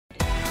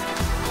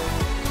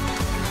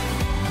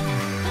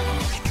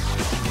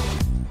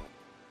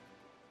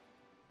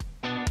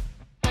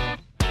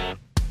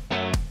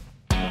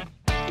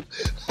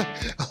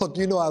Look,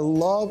 you know I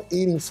love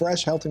eating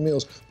fresh, healthy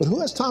meals, but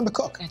who has time to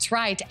cook? That's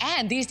right.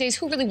 And these days,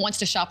 who really wants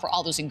to shop for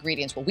all those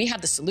ingredients? Well, we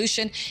have the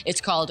solution. It's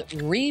called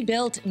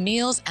Rebuilt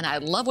Meals, and I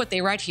love what they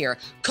write here.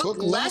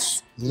 Cook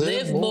less,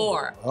 live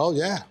more. Oh,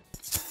 yeah.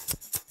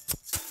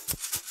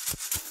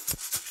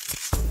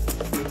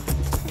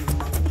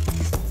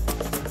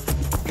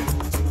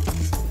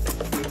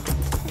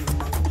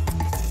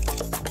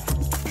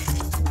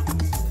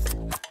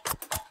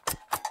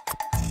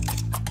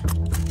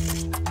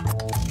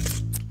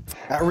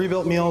 At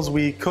Rebuilt Meals,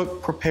 we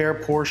cook, prepare,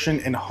 portion,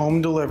 and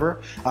home deliver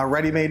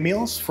ready-made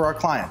meals for our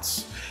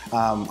clients.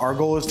 Our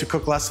goal is to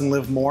cook less and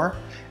live more,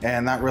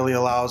 and that really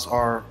allows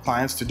our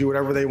clients to do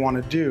whatever they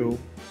want to do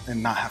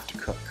and not have to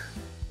cook.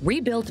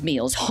 Rebuilt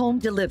Meals home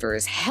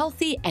delivers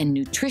healthy and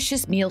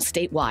nutritious meals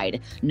statewide.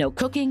 No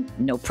cooking,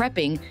 no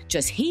prepping,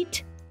 just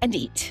heat and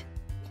eat.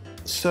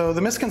 So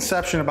the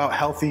misconception about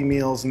healthy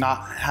meals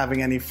not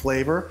having any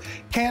flavor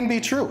can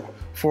be true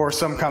for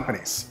some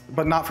companies,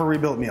 but not for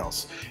Rebuilt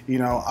Meals. You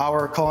know,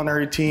 our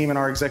culinary team and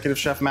our executive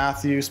chef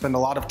Matthew spend a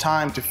lot of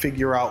time to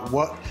figure out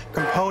what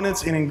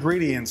components and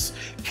ingredients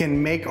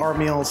can make our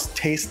meals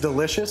taste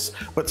delicious,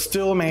 but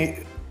still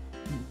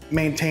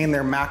maintain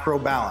their macro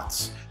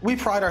balance. We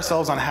pride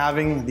ourselves on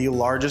having the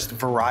largest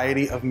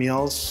variety of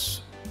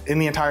meals in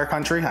the entire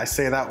country. I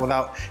say that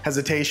without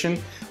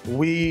hesitation.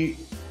 We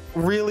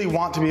really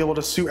want to be able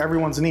to suit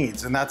everyone's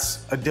needs, and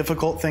that's a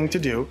difficult thing to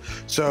do.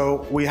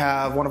 So we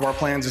have, one of our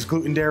plans is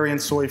gluten, dairy, and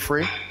soy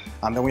free.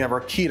 Then we have our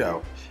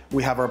keto.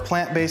 We have our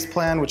plant-based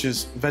plan, which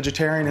is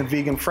vegetarian and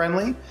vegan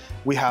friendly.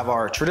 We have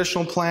our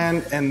traditional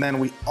plan, and then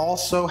we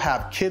also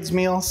have kids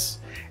meals,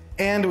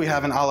 and we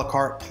have an a la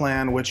carte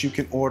plan, which you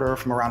can order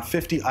from around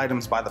 50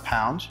 items by the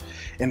pound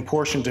and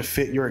portion to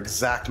fit your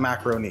exact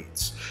macro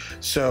needs.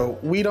 So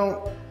we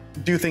don't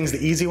do things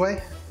the easy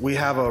way. We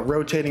have a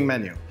rotating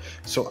menu.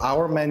 So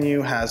our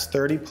menu has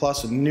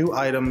 30+ new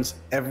items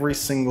every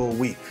single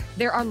week.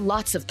 There are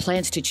lots of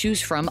plans to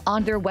choose from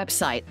on their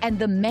website, and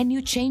the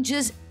menu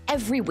changes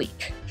every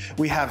week.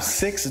 We have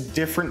 6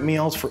 different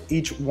meals for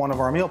each one of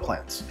our meal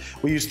plans.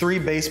 We use 3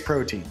 base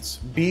proteins: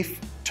 beef,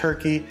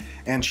 turkey,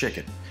 and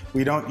chicken.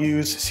 We don't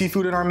use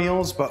seafood in our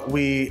meals, but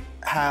we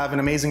have an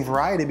amazing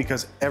variety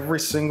because every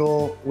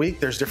single week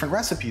there's different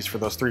recipes for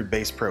those 3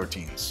 base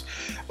proteins.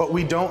 But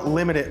we don't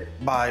limit it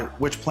by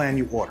which plan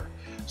you order.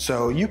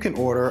 So you can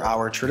order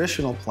our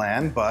traditional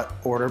plan, but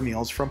order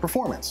meals from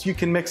Performance. You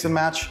can mix and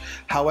match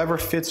however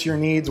fits your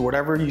needs,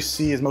 whatever you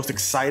see is most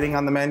exciting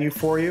on the menu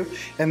for you,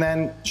 and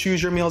then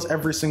choose your meals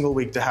every single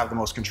week to have the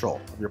most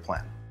control of your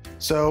plan.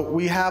 So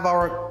we have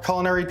our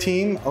culinary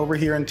team over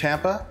here in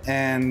Tampa,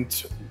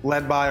 and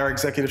led by our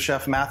executive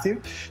chef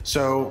Matthew.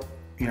 So,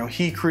 you know,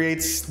 he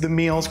creates the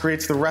meals,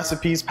 creates the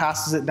recipes,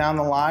 passes it down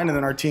the line, and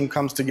then our team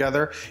comes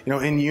together, you know,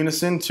 in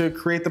unison to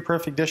create the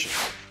perfect dish.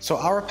 So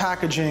our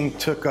packaging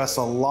took us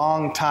a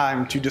long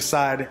time to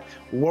decide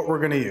what we're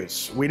gonna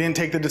use. We didn't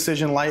take the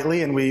decision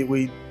lightly, and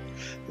we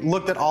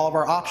looked at all of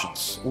our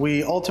options.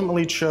 We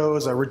ultimately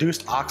chose a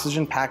reduced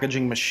oxygen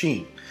packaging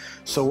machine.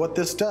 So what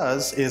this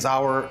does is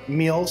our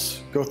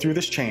meals go through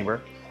this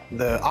chamber,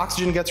 the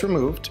oxygen gets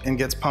removed and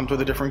gets pumped with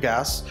a different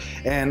gas,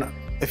 and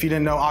if you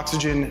didn't know,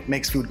 oxygen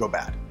makes food go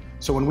bad.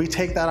 So when we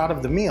take that out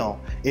of the meal,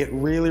 it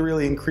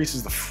really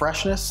increases the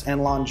freshness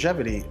and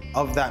longevity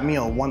of that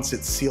meal once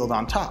it's sealed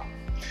on top.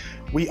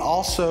 We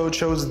also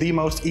chose the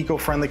most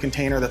eco-friendly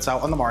container that's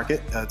out on the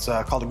market. It's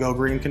called a Go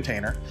Green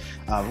container.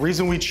 The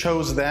reason we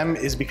chose them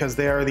is because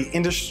they are the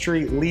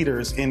industry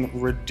leaders in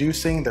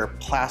reducing their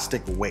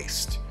plastic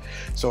waste.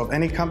 So of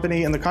any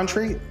company in the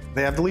country,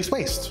 they have the least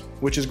waste,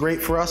 which is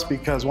great for us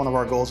because one of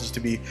our goals is to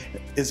be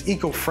as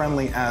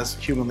eco-friendly as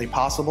humanly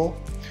possible.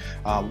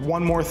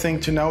 One more thing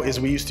to note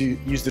is we used to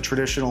use the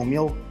traditional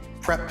meal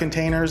prep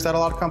containers that a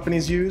lot of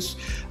companies use.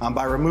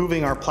 By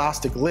removing our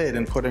plastic lid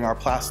and putting our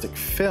plastic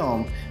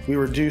film, we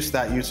reduced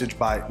that usage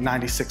by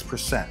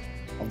 96%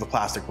 of the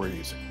plastic we're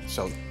using.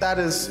 So that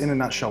is, in a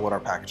nutshell, what our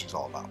packaging is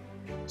all about.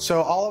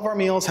 So all of our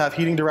meals have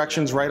heating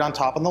directions right on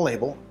top on the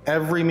label.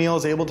 Every meal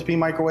is able to be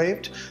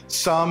microwaved.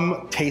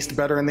 Some taste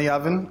better in the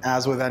oven,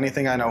 as with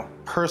anything. I know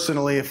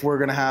personally, if we're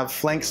gonna have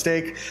flank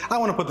steak, I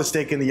wanna put the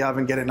steak in the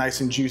oven, get it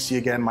nice and juicy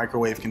again.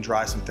 Microwave can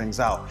dry some things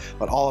out,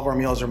 but all of our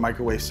meals are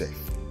microwave safe.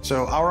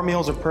 So our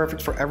meals are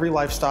perfect for every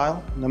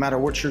lifestyle, no matter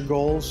what your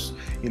goals,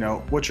 you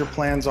know, what your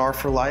plans are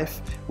for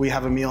life. We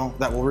have a meal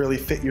that will really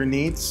fit your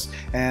needs,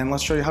 and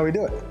let's show you how we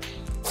do it.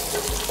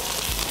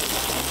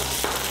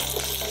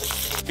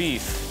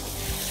 Beef.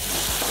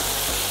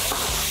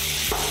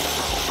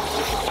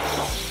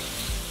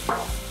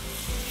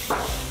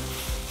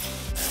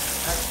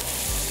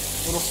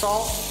 Little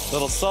salt.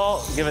 Little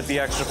salt, give it the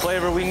extra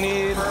flavor we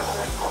need.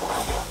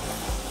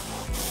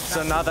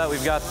 So now that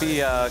we've got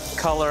the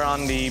color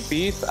on the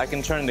beef, I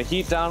can turn the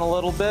heat down a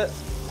little bit.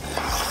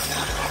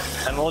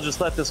 And we'll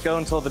just let this go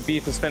until the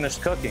beef is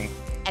finished cooking.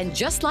 And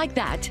just like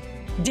that,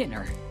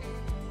 dinner.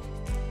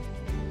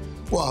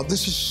 Wow,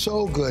 this is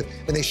so good.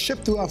 And they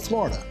ship throughout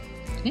Florida.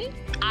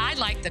 I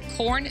like the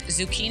corn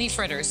zucchini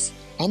fritters.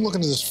 I'm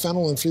looking at this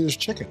fennel-infused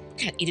chicken.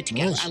 Yeah, eat it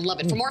together. Nice. I love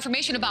it. For more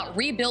information about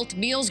Rebuilt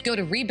Meals, go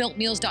to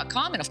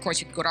rebuiltmeals.com. And of course,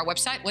 you can go to our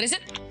website. What is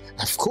it?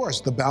 Of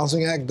course,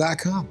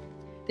 thebalancingact.com.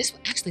 This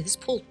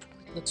pulled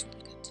pork looks